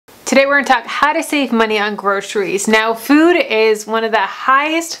Today we're going to talk how to save money on groceries. Now, food is one of the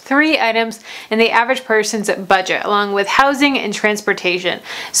highest 3 items in the average person's budget, along with housing and transportation.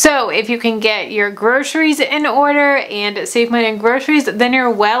 So if you can get your groceries in order and save money on groceries, then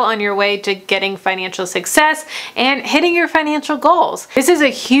you're well on your way to getting financial success and hitting your financial goals. This is a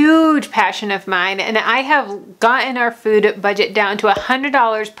huge passion of mine, and I have gotten our food budget down to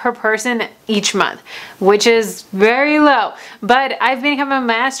 $100 per person each month, which is very low. But I've become a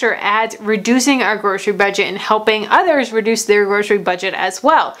master at reducing our grocery budget and helping others reduce their grocery budget as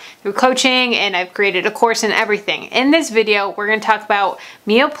well through coaching, and I've created a course and everything. In this video, we're going to talk about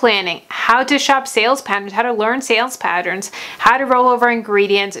meal planning, how to shop sales patterns, how to learn sales patterns, how to roll over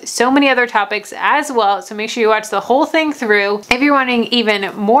ingredients, so many other topics as well. So make sure you watch the whole thing through. If you're wanting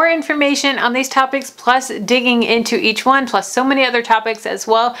even more information on these topics, plus digging into each one, plus so many other topics as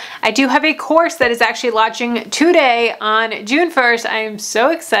well, I do have a course that is actually launching today on June 1st. I am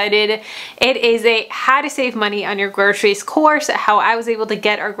so excited. It is a how to save money on your groceries course, how I was able to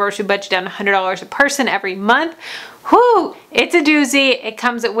get our grocery budget down to $100 a person every month. Whoo! It's a doozy. It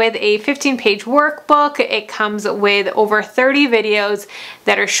comes with a 15-page workbook. It comes with over 30 videos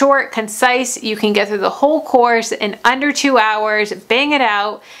that are short, concise. You can get through the whole course in under 2 hours, bang it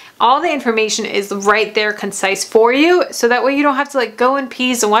out. All the information is right there, concise for you, so that way you don't have to like go in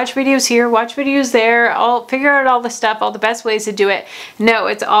peace and watch videos here, watch videos there, figure out all the stuff, all the best ways to do it. No,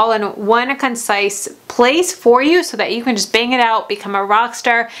 it's all in one concise place for you so that you can just bang it out, become a rock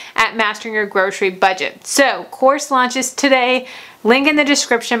star at mastering your grocery budget. So, course launches today. Link in the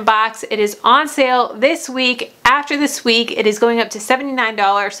description box. It is on sale this week. After this week, it is going up to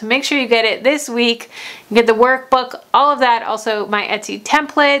 $79, so make sure you get it this week. You get the workbook, all of that. Also, my Etsy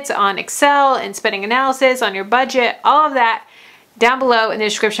templates on Excel and spending analysis on your budget, all of that down below in the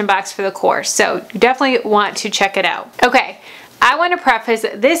description box for the course. So you definitely want to check it out. Okay. I want to preface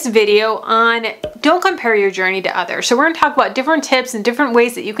this video on don't compare your journey to others. So we're going to talk about different tips and different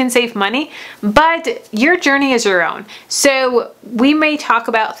ways that you can save money, but your journey is your own. So we may talk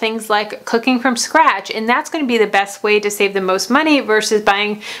about things like cooking from scratch, and that's going to be the best way to save the most money versus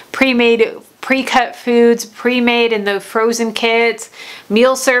buying pre-made, pre-cut foods, pre-made in the frozen kits,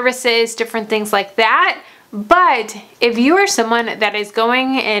 meal services, different things like that. But if you are someone that is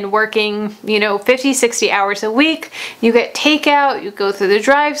going and working, 50, 60 hours a week, you get takeout, you go through the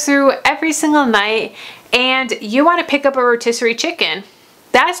drive-thru every single night, and you want to pick up a rotisserie chicken,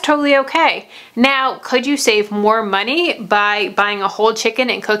 that's totally okay. Now, could you save more money by buying a whole chicken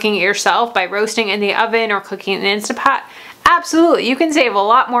and cooking it yourself by roasting in the oven or cooking in an Instant Pot? Absolutely, you can save a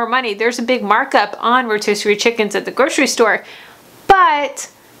lot more money. There's a big markup on rotisserie chickens at the grocery store,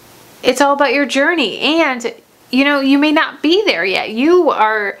 but it's all about your journey, and you may not be there yet. You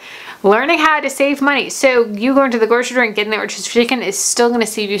are learning how to save money. So you going to the grocery store and getting that rotisserie chicken is still going to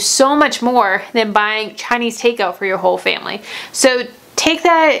save you so much more than buying Chinese takeout for your whole family. So take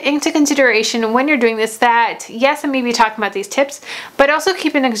that into consideration when you're doing this, that yes, I may be talking about these tips, but also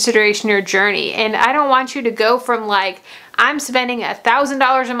keep into consideration your journey. And I don't want you to go from like, I'm spending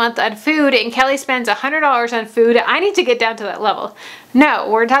 $1,000 a month on food and Kelly spends $100 on food. I need to get down to that level. No,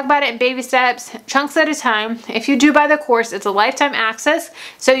 we're talking about it in baby steps, chunks at a time. If you do buy the course, it's a lifetime access,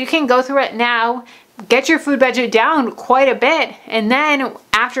 so you can go through it now, get your food budget down quite a bit, and then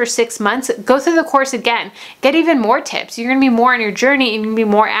after 6 months, go through the course again. Get even more tips. You're going to be more on your journey, and you're going to be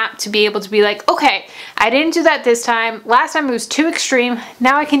more apt to be able to be like, okay, I didn't do that this time. Last time it was too extreme.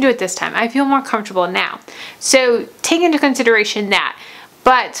 Now I can do it this time. I feel more comfortable now. So take into consideration that.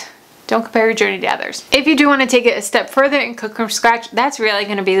 But don't compare your journey to others. If you do want to take it a step further and cook from scratch, that's really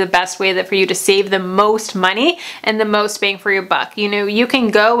going to be the best way for you to save the most money and the most bang for your buck. You can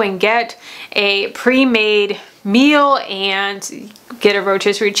go and get a pre-made meal and get a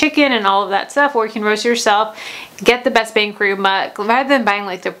rotisserie chicken and all of that stuff, or you can roast yourself, get the best bang for your buck rather than buying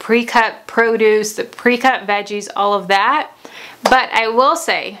like the pre-cut produce, the pre-cut veggies, all of that. But I will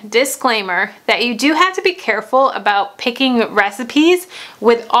say, disclaimer, that you do have to be careful about picking recipes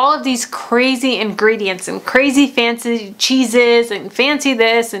with all of these crazy ingredients and crazy fancy cheeses and fancy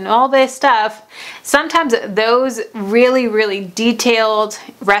this and all this stuff. Sometimes those really, really detailed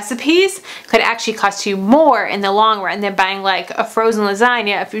recipes could actually cost you more in the long run than buying like a frozen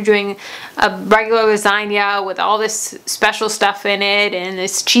lasagna. If you're doing a regular lasagna with all this special stuff in it and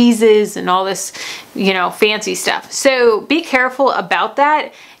this cheeses and all this, fancy stuff. So be careful about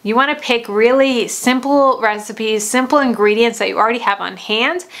that. You want to pick really simple recipes, simple ingredients that you already have on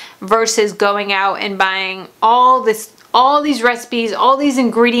hand versus going out and buying all this all these recipes, all these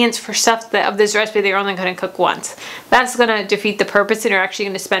ingredients for stuff that of this recipe that you're only going to cook once. That's going to defeat the purpose and you're actually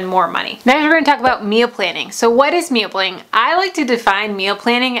going to spend more money. Next, we're going to talk about meal planning. So what is meal planning? I like to define meal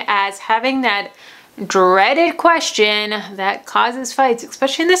planning as having that dreaded question that causes fights,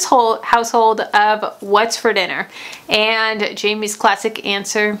 especially in this whole household, of what's for dinner. And Jamie's classic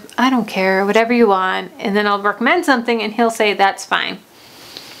answer, I don't care, whatever you want. And then I'll recommend something and he'll say, that's fine.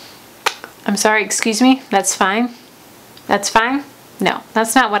 I'm sorry, excuse me, that's fine? That's fine? No,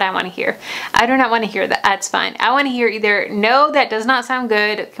 that's not what I want to hear. I do not want to hear that that's fine. I want to hear either, no, that does not sound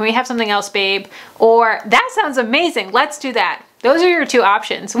good. Can we have something else, babe? Or that sounds amazing. Let's do that. Those are your two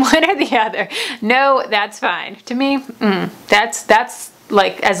options, one or the other. No, that's fine. To me, that's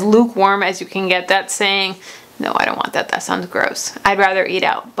like as lukewarm as you can get. That's saying, no, I don't want that. That sounds gross. I'd rather eat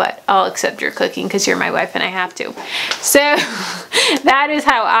out, but I'll accept your cooking because you're my wife and I have to. So that is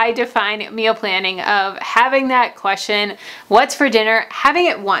how I define meal planning, of having that question, what's for dinner, having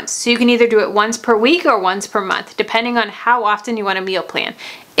it once. So you can either do it once per week or once per month, depending on how often you want to meal plan.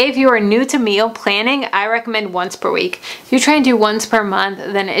 If you are new to meal planning, I recommend once per week. If you try and do once per month,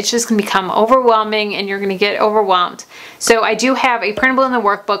 then it's just gonna become overwhelming and you're gonna get overwhelmed. So I do have a printable in the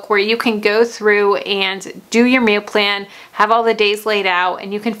workbook where you can go through and do your meal plan, have all the days laid out,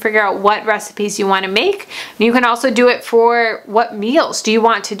 and you can figure out what recipes you wanna make. And you can also do it for what meals. Do you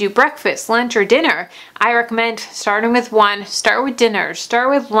want to do breakfast, lunch, or dinner? I recommend starting with one, start with dinner, start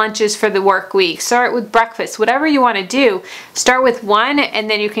with lunches for the work week, start with breakfast, whatever you want to do, start with one, and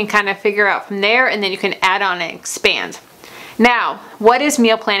then you can kind of figure out from there, and then you can add on and expand. Now, what is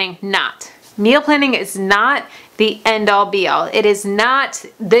meal planning not? Meal planning is not the end-all be-all. It is not,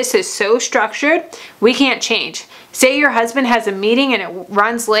 this is so structured, we can't change. Say your husband has a meeting and it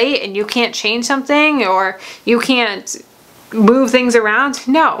runs late and you can't change something, or you can't move things around.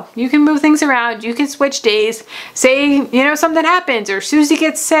 No, you can move things around. You can switch days. Say, you know, something happens, or Susie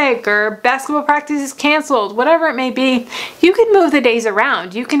gets sick, or basketball practice is canceled, whatever it may be. You can move the days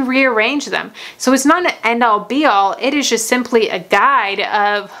around. You can rearrange them. So it's not an end all be all. It is just simply a guide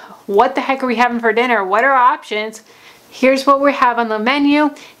of what the heck are we having for dinner? What are our options? Here's what we have on the menu.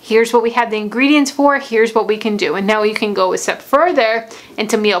 Here's what we have the ingredients for. Here's what we can do. And now you can go a step further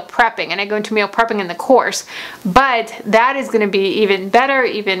into meal prepping. And I go into meal prepping in the course. But that is going to be even better,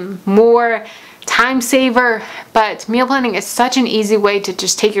 even more time saver. But meal planning is such an easy way to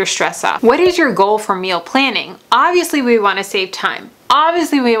just take your stress off. What is your goal for meal planning? Obviously, we want to save time.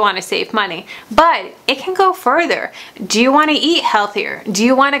 Obviously, we want to save money, but it can go further. Do you want to eat healthier? Do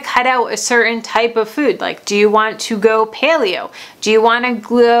you want to cut out a certain type of food? Like, do you want to go paleo? Do you want to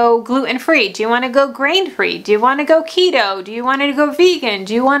go gluten-free? Do you want to go grain-free? Do you want to go keto? Do you want to go vegan?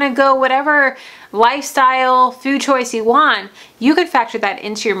 Do you want to go whatever lifestyle food choice you want? You could factor that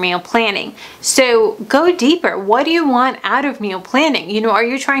into your meal planning. So go deeper. What do you want out of meal planning? You know, are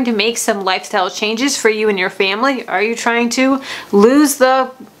you trying to make some lifestyle changes for you and your family? Are you trying to lose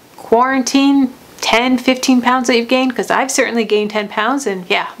the quarantine 10, 15 pounds that you've gained? Because I've certainly gained 10 pounds and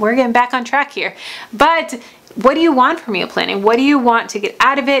yeah, we're getting back on track here. But what do you want from meal planning? What do you want to get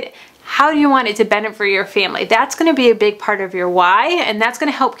out of it? How do you want it to benefit for your family? That's going to be a big part of your why, and that's going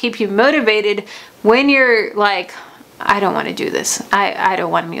to help keep you motivated when you're like, I don't want to do this. I don't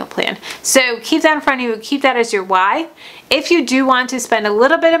want a meal plan. So keep that in front of you. Keep that as your why. If you do want to spend a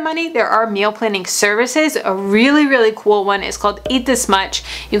little bit of money, there are meal planning services. A really, really cool one is called Eat This Much.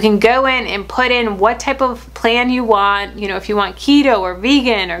 You can go in and put in what type of plan you want. You know, if you want keto or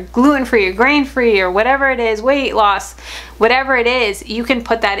vegan or gluten-free or grain-free or whatever it is, weight loss, whatever it is, you can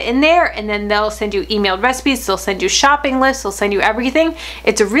put that in there, and then they'll send you emailed recipes. They'll send you shopping lists. They'll send you everything.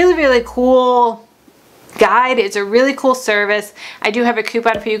 It's a really, really cool guide. It's a really cool service. I do have a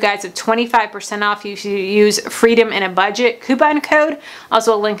coupon for you guys of 25% off if you use Freedom in a Budget coupon code.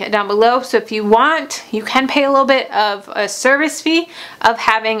 Also, I'll link it down below. So if you want, you can pay a little bit of a service fee of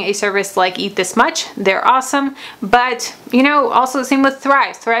having a service like Eat This Much. They're awesome. But, you know, also the same with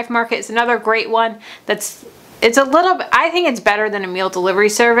Thrive. Thrive Market is another great one that's it's a little bit, I think it's better than a meal delivery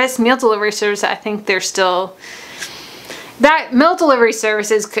service. Meal delivery service, I think they're still, that meal delivery service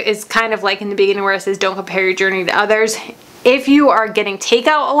is kind of like in the beginning where it says don't compare your journey to others. If you are getting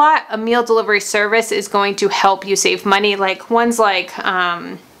takeout a lot, a meal delivery service is going to help you save money. Like ones like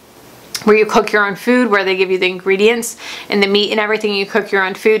where you cook your own food, where they give you the ingredients and the meat and everything, you cook your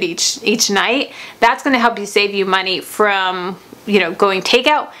own food each night. That's going to help you save you money from, you know, going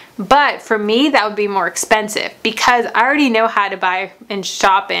takeout. But for me, that would be more expensive because I already know how to buy and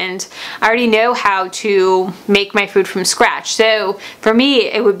shop, and I already know how to make my food from scratch. So for me,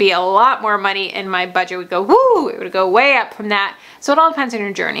 it would be a lot more money and my budget would go, woo, it would go way up from that. So it all depends on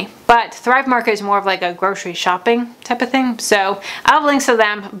your journey. But Thrive Market is more of like a grocery shopping type of thing. So I'll have links to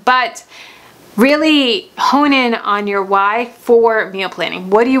them, but really hone in on your why for meal planning.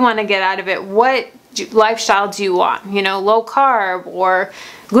 What do you want to get out of it? What lifestyle do you want? You know, low carb or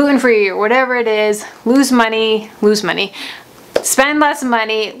gluten-free or whatever it is. Lose money, spend less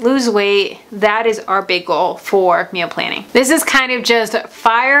money, lose weight. That is our big goal for meal planning. This is kind of just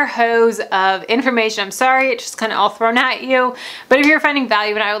fire hose of information. I'm sorry, it's just kind of all thrown at you. But if you're finding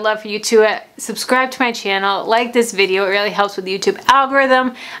value, and I would love for you to subscribe to my channel, like this video. It really helps with the YouTube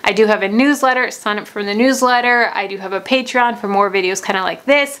algorithm. I do have a newsletter. Sign up for the newsletter. I do have a Patreon for more videos kind of like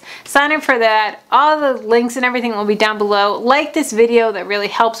this. Sign up for that. All the links and everything will be down below. Like this video. That really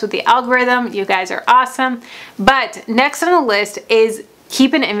helps with the algorithm. You guys are awesome. But next on the list is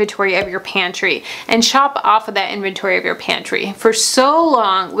keep an inventory of your pantry and shop off of that inventory of your pantry. For so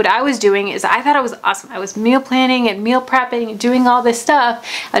long, what I was doing is I thought I was awesome. I was meal planning and meal prepping and doing all this stuff.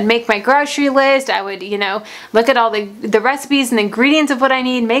 I'd make my grocery list. I would, you know, look at all the recipes and the ingredients of what I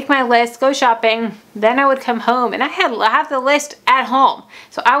need, make my list, go shopping. Then I would come home and I have the list at home.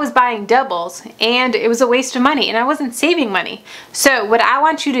 So I was buying doubles and it was a waste of money and I wasn't saving money. So what I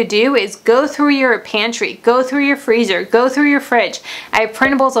want you to do is go through your pantry, go through your freezer, go through your fridge. I have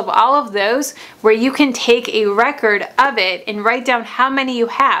printables of all of those where you can take a record of it and write down how many you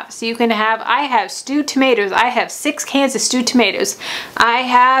have. So you can have, I have stewed tomatoes. I have 6 cans of stewed tomatoes. I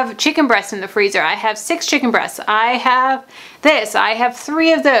have chicken breasts in the freezer. I have 6 chicken breasts. I have this. I have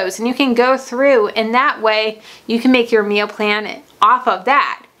 3 of those. And you can go through, and that way you can make your meal plan off of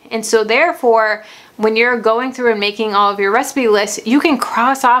that. And so therefore, when you're going through and making all of your recipe lists, you can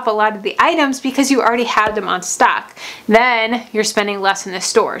cross off a lot of the items because you already have them on stock. Then you're spending less in the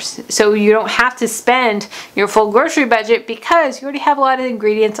stores. So you don't have to spend your full grocery budget because you already have a lot of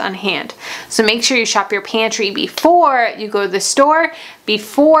ingredients on hand. So make sure you shop your pantry before you go to the store,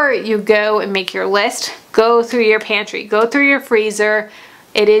 before you go and make your list. Go through your pantry, go through your freezer.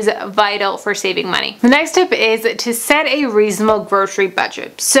 It is vital for saving money. The next tip is to set a reasonable grocery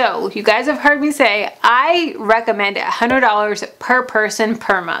budget. So you guys have heard me say, I recommend $100 per person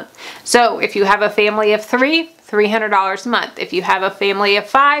per month. So if you have a family of 3, $300 a month. If you have a family of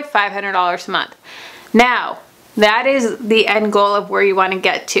 5, $500 a month. Now, that is the end goal of where you want to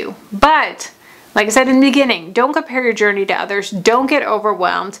get to. But like I said in the beginning, don't compare your journey to others. Don't get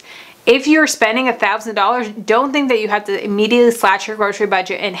overwhelmed. If you're spending $1,000, don't think that you have to immediately slash your grocery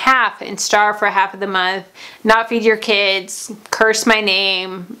budget in half and starve for half of the month, not feed your kids, curse my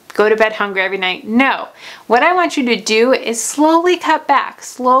name, go to bed hungry every night. No. What I want you to do is slowly cut back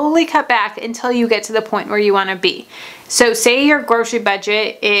until you get to the point where you want to be. So say your grocery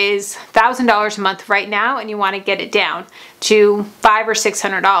budget is $1,000 a month right now and you want to get it down to $500 or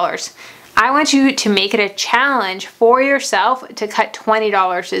 $600. I want you to make it a challenge for yourself to cut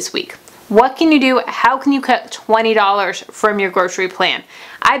 $20 this week. What can you do? How can you cut $20 from your grocery plan?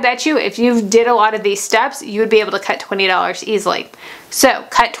 I bet you if you did a lot of these steps, you would be able to cut $20 easily. So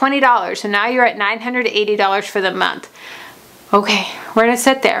cut $20. So now you're at $980 for the month. Okay, we're gonna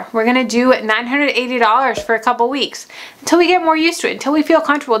sit there. We're gonna do $980 for a couple weeks until we get more used to it, until we feel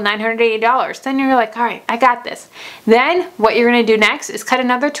comfortable with $980. Then you're like, all right, I got this. Then what you're gonna do next is cut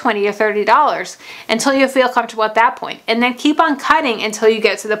another $20 or $30 until you feel comfortable at that point. And then keep on cutting until you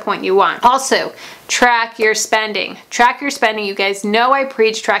get to the point you want. Also, track your spending. Track your spending. You guys know I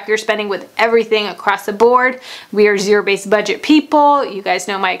preach track your spending with everything across the board. We are zero-based budget people. You guys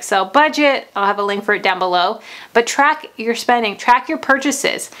know my Excel budget. I'll have a link for it down below. But track your spending. Track your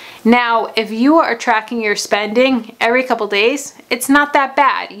purchases. Now, if you are tracking your spending every couple days, it's not that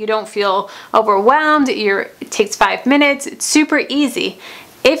bad. You don't feel overwhelmed. It takes 5 minutes. It's super easy.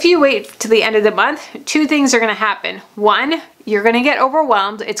 If you wait to the end of the month, 2 things are going to happen. 1, you're going to get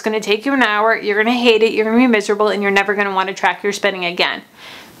overwhelmed. It's going to take you an hour. You're going to hate it. You're going to be miserable and you're never going to want to track your spending again.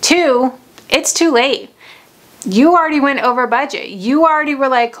 2, it's too late. You already went over budget. You already were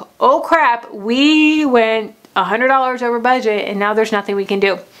like, oh crap, we went $100 over budget and now there's nothing we can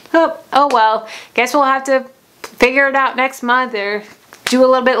do. Oh well, guess we'll have to figure it out next month or do a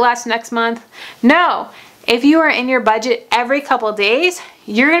little bit less next month. No. If you are in your budget every couple of days,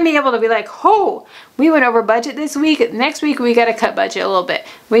 you're going to be able to be like, oh, we went over budget this week. Next week, we got to cut budget a little bit.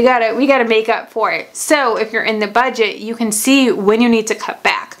 We got to make up for it. So if you're in the budget, you can see when you need to cut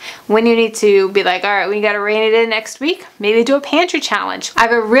back, when you need to be like, all right, we got to rein it in next week. Maybe do a pantry challenge. I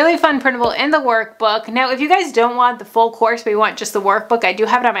have a really fun printable in the workbook. Now, if you guys don't want the full course, but you want just the workbook, I do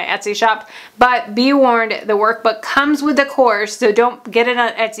have it on my Etsy shop, but be warned, the workbook comes with the course, so don't get it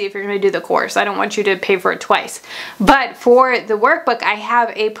on Etsy if you're going to do the course. I don't want you to pay for it twice. But for the workbook, I have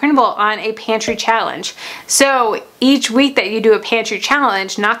a printable on a pantry challenge. So each week that you do a pantry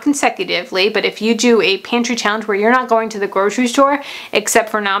challenge, not consecutively, but if you do a pantry challenge where you're not going to the grocery store except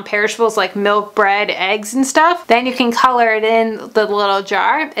for non-perishables like milk, bread, eggs, and stuff, then you can color it in the little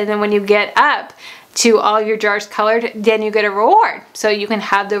jar, and then when you get up to all your jars colored, then you get a reward. So you can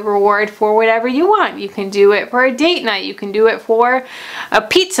have the reward for whatever you want. You can do it for a date night, you can do it for a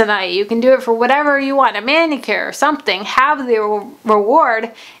pizza night, you can do it for whatever you want, a manicure or something. Have the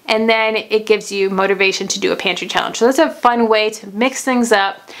reward, and then it gives you motivation to do a pantry challenge. So that's a fun way to mix things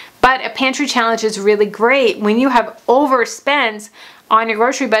up. But a pantry challenge is really great when you have overspends on your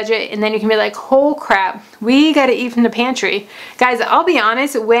grocery budget, and then you can be like, oh crap, we gotta eat from the pantry. Guys, I'll be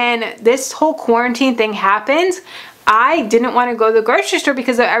honest, when this whole quarantine thing happened, I didn't want to go to the grocery store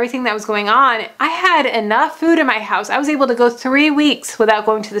because of everything that was going on. I had enough food in my house. I was able to go 3 weeks without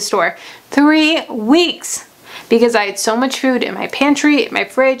going to the store. 3 weeks. Because I had so much food in my pantry, in my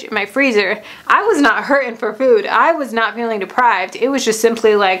fridge, in my freezer. I was not hurting for food. I was not feeling deprived. It was just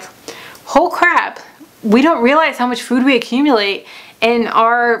simply like, oh crap, we don't realize how much food we accumulate in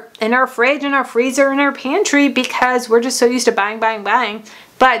our fridge, in our freezer, in our pantry, because we're just so used to buying.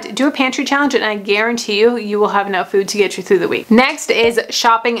 But do a pantry challenge and I guarantee you, you will have enough food to get you through the week. Next is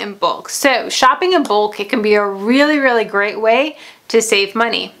shopping in bulk. So shopping in bulk, it can be a really, really great way to save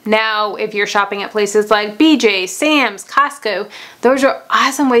money. Now, if you're shopping at places like BJ, Sam's, Costco, those are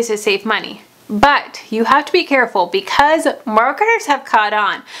awesome ways to save money. But you have to be careful because marketers have caught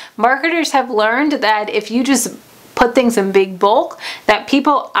on. Marketers have learned that if you just put things in big bulk, that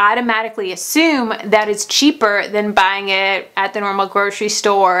people automatically assume that it's cheaper than buying it at the normal grocery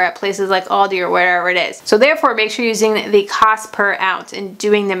store or at places like Aldi or wherever it is. So therefore, make sure you're using the cost per ounce and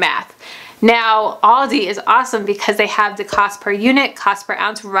doing the math. Now, Aldi is awesome because they have the cost per unit, cost per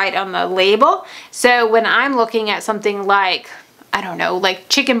ounce right on the label. So when I'm looking at something like, I don't know, like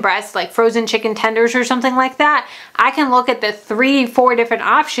chicken breasts, like frozen chicken tenders or something like that, I can look at the 3-4 different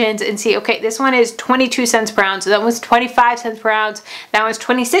options and see, okay, this one is 22 cents per ounce, that one's 25 cents per ounce, that one's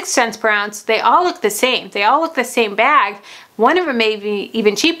 26 cents per ounce. They all look the same. They all look the same bag. One of them may be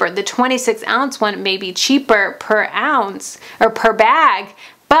even cheaper. The 26 ounce one may be cheaper per ounce or per bag,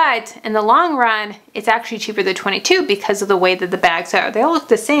 but in the long run, it's actually cheaper than 22 because of the way that the bags are. They all look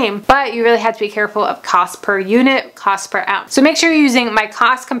the same, but you really have to be careful of cost per unit, cost per ounce. So make sure you're using my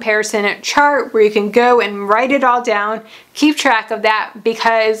cost comparison chart where you can go and write it all down, keep track of that,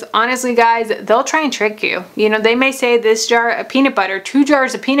 because honestly guys, they'll try and trick you. You know, they may say this jar of peanut butter, 2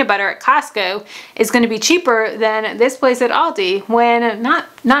 jars of peanut butter at Costco is going to be cheaper than this place at Aldi, when not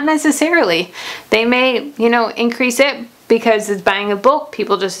necessarily. They may, you know, increase it because it's buying a bulk,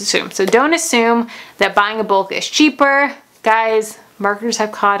 people just assume. So don't assume that buying a bulk is cheaper. Guys, marketers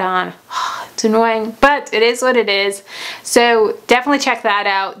have caught on. It's annoying, but it is what it is. So definitely check that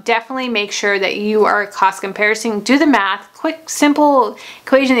out. Definitely make sure that you are cost comparison. Do the math. Quick, simple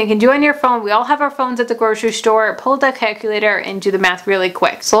equation that you can do on your phone. We all have our phones at the grocery store. Pull the calculator and do the math really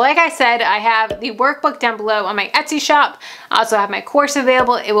quick. So like I said, I have the workbook down below on my Etsy shop. I also have my course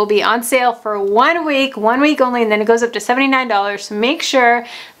available. It will be on sale for 1 week only, and then it goes up to $79. So make sure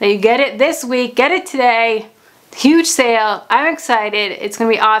that you get it this week. Get it today. Huge sale. I'm excited. It's gonna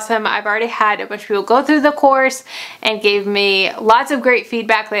be awesome. I've already had a bunch of people go through the course and gave me lots of great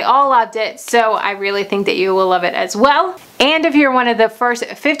feedback. They all loved it, so I really think that you will love it as well. And if you're one of the first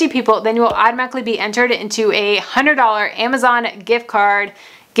 50 people, then you will automatically be entered into a $100 Amazon gift card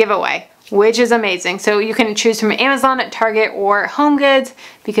giveaway, which is amazing. So you can choose from Amazon, Target, or Home Goods,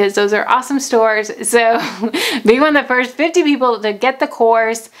 because those are awesome stores. So be one of the first 50 people to get the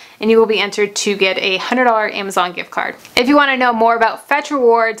course, and you will be entered to get a $100 Amazon gift card. If you want to know more about Fetch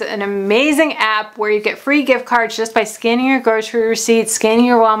Rewards, an amazing app where you get free gift cards just by scanning your grocery receipts, scanning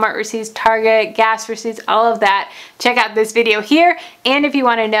your Walmart receipts, Target, gas receipts, all of that, check out this video here. And if you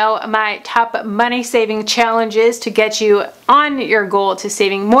want to know my top money saving challenges to get you on your goal to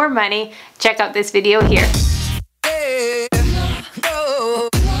saving more money, check out this video here.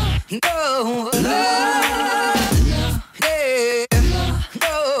 No.